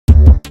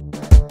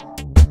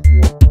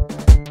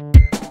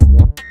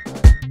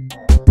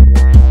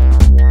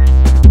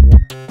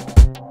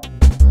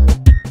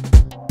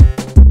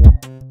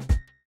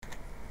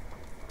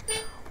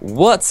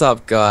What's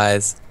up,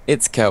 guys?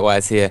 It's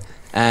Kurtwise here,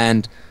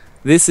 and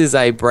this is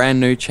a brand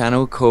new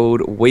channel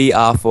called We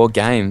Are For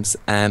Games,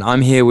 and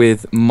I'm here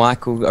with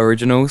Michael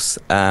Originals.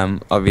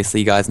 Obviously,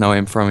 you guys know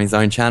him from his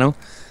own channel,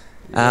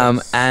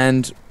 Yes.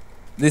 and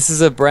this is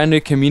a brand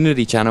new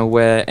community channel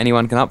where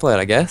anyone can upload,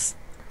 I guess.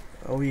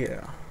 Oh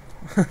yeah.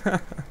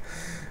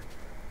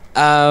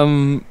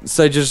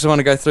 So just want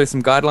to go through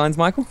some guidelines,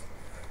 Michael?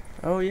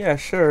 Oh yeah,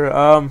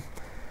 sure.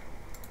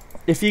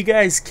 If you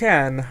guys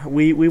can,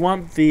 we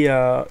want the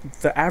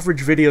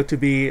average video to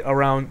be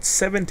around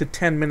 7 to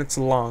 10 minutes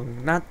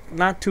long.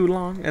 Not too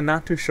long and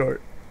not too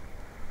short.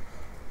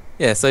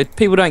 Yeah, so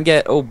people don't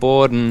get all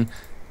bored and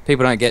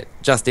people don't get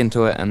just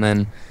into it and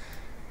then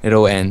it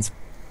all ends.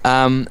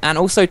 And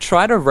also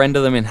try to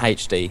render them in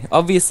HD.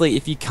 Obviously,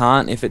 if you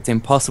can't, if it's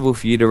impossible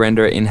for you to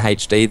render it in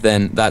HD,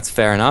 then that's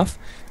fair enough.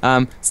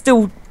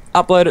 Still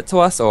upload it to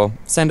us or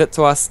send it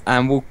to us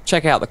and we'll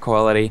check out the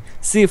quality,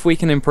 see if we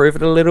can improve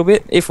it a little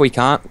bit. If we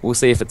can't, we'll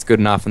see if it's good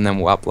enough and then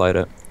we'll upload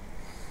it.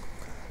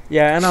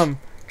 Yeah, and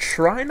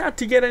try not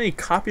to get any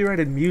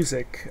copyrighted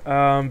music,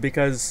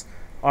 because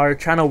our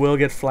channel will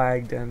get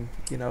flagged, and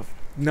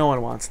no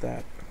one wants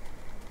that.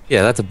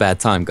 Yeah, that's a bad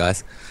time,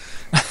 guys.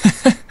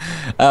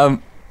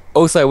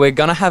 Also, we're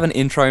gonna have an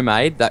intro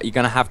made that you're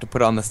gonna have to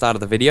put on the start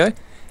of the video.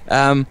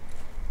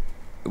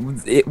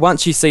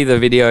 Once you see the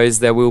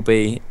videos, there will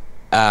be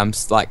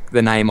like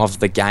the name of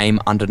the game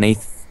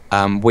underneath.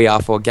 We Are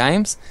For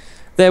Games.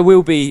 There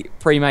will be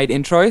pre-made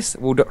intros.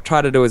 We'll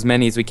try to do as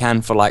many as we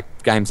can for like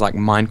games like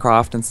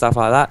Minecraft and stuff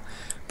like that.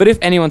 But if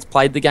anyone's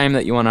played the game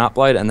that you want to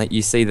upload and that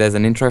you see there's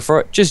an intro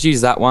for it, just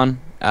use that one.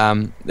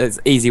 There's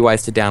easy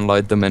ways to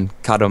download them and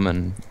cut them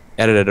and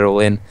edit it all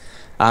in.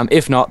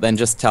 If not, then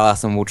just tell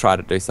us and we'll try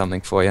to do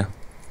something for you.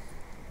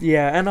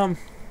 Yeah, and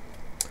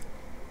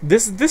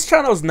this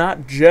channel is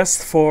not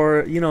just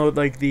for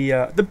like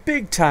the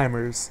big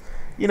timers.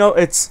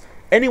 It's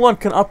anyone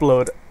can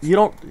upload. You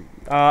don't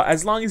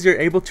as long as you're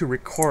able to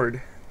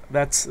record.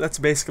 That's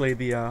basically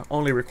the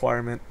only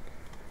requirement.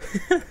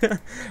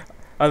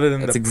 Other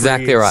than That's the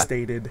exactly right.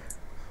 pre-stated.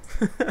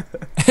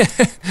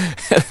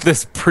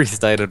 There's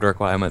pre-stated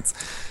requirements.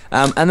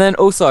 And then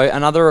also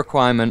another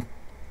requirement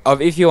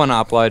of if you want to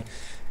upload,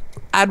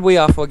 add We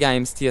Are For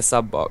Games to your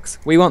sub box.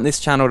 We want this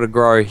channel to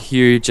grow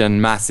huge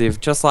and massive,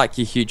 just like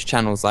your huge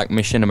channels like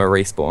Machinima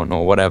Respawn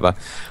or whatever.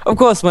 Of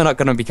course, we're not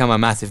going to become a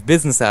massive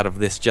business out of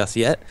this just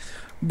yet,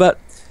 but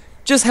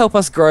just help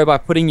us grow by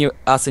putting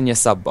us in your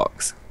sub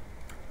box.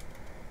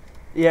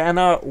 Yeah,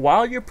 and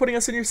while you're putting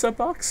us in your sub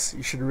box,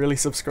 you should really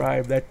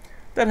subscribe. That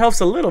helps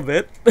a little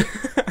bit.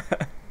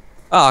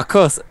 Oh, of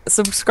course,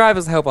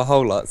 subscribers help a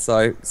whole lot,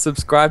 so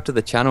subscribe to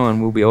the channel and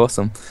we'll be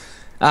awesome.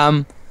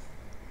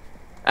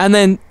 And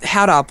then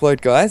how to upload,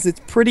 guys, it's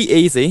pretty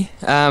easy.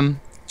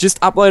 Just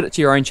upload it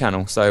to your own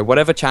channel. So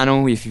whatever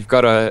channel, if you've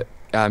got a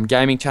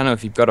gaming channel,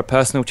 if you've got a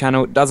personal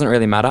channel, it doesn't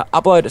really matter.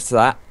 Upload it to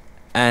that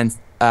and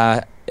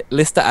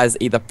list it as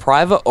either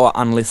private or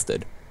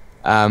unlisted.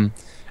 And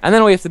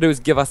then all you have to do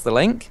is give us the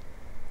link.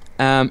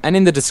 And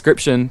in the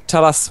description,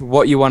 tell us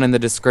what you want in the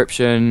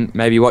description,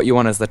 maybe what you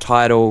want as the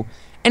title,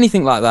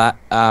 anything like that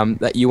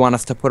that you want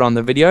us to put on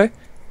the video.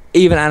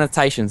 Even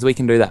annotations, we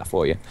can do that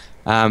for you.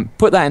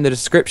 Put that in the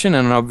description,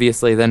 and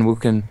obviously then we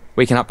can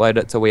upload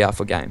it to We Are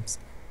For Games.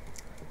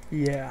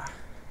 Yeah,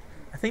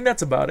 I think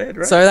that's about it,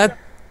 right? So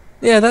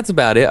that's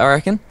about it, I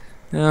reckon.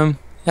 Have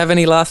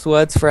any last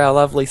words for our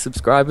lovely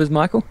subscribers,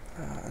 Michael?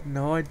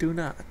 No, I do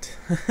not.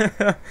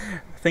 I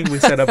think we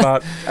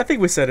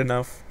said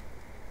enough.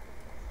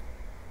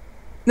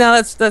 No,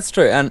 that's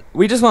true, and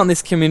we just want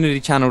this community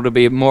channel to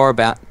be more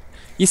about.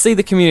 You see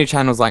the community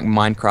channels like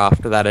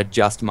Minecraft that are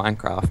just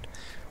Minecraft.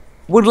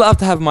 Would love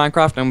to have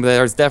Minecraft, and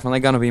there's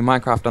definitely going to be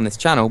Minecraft on this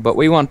channel, but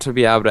we want to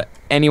be able to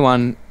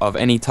anyone of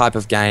any type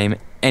of game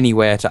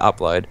anywhere to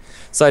upload.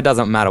 So it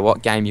doesn't matter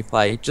what game you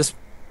play, just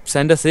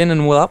send us in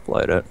and we'll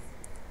upload it.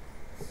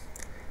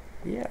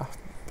 Yeah.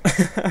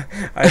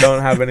 I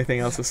don't have anything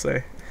else to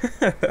say.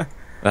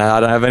 I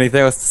don't have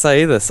anything else to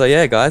say either. So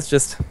yeah, guys,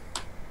 just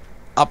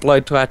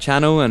upload to our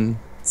channel and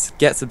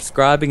get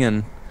subscribing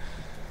and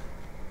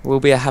we'll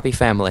be a happy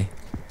family.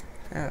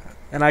 Yeah.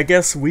 And I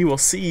guess we will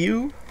see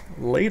you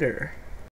later.